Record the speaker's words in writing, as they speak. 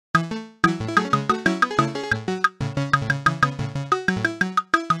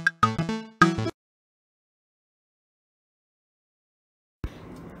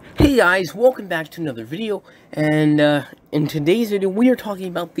Hey guys, welcome back to another video, and in today's video we are talking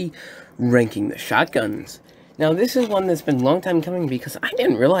about the ranking the shotguns. Now this is one that's been a long time coming because I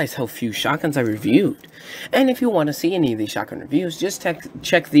didn't realize how few shotguns I reviewed. And if you want to see any of these shotgun reviews, just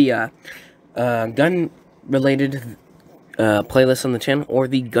check the gun related playlist on the channel, or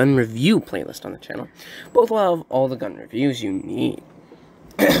the gun review playlist on the channel. Both will have all the gun reviews you need.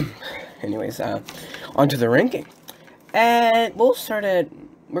 Anyways, onto the ranking. And we'll start at,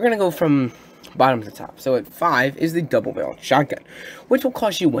 we're going to go from bottom to top. So at 5 is the double barrel shotgun, which will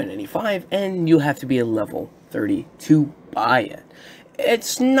cost you $185, and you have to be a level 30 to buy it.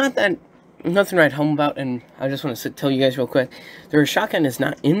 It's not that, nothing to write home about, and I just want to tell you guys real quick, their shotgun is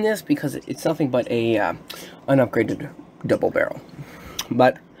not in this because it's nothing but a unupgraded double barrel.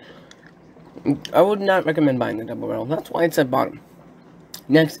 But I would not recommend buying the double barrel. That's why it's at bottom.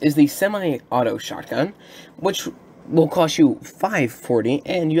 Next is the semi-auto shotgun, which will cost you $540,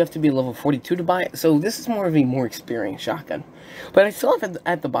 and you have to be level 42 to buy it. So this is more of a more experienced shotgun. But I still have it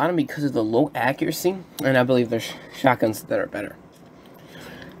at the bottom because of the low accuracy, and I believe there's shotguns that are better.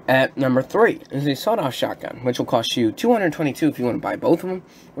 At number 3 is a sawed-off shotgun, which will cost you $222 if you want to buy both of them,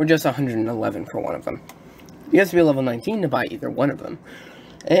 or just $111 for one of them. You have to be level 19 to buy either one of them.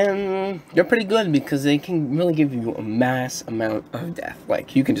 And they're pretty good because they can really give you a mass amount of death.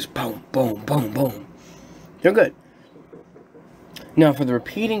 Like, you can just boom, boom, boom, boom. They're good. Now, for the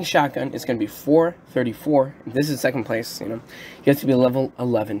repeating shotgun, it's going to be $434. This is second place, you know. You have to be level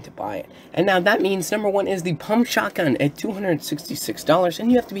 11 to buy it. And now that means number 1 is the pump shotgun at $266, and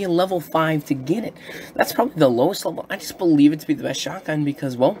you have to be a level 5 to get it. That's probably the lowest level. I just believe it to be the best shotgun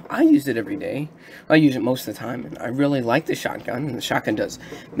because, well, I use it every day. I use it most of the time, and I really like the shotgun. And the shotgun does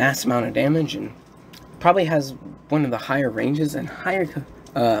mass amount of damage and probably has one of the higher ranges and higher,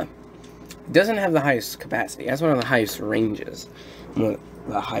 doesn't have the highest capacity. It has one of the highest ranges, one of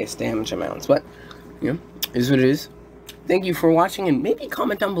the highest damage amounts. But, you know, it is what it is. Thank you for watching, and maybe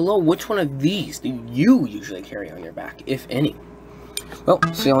comment down below which one of these do you usually carry on your back, if any. Well,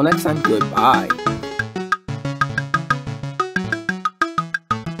 see you all next time. Goodbye.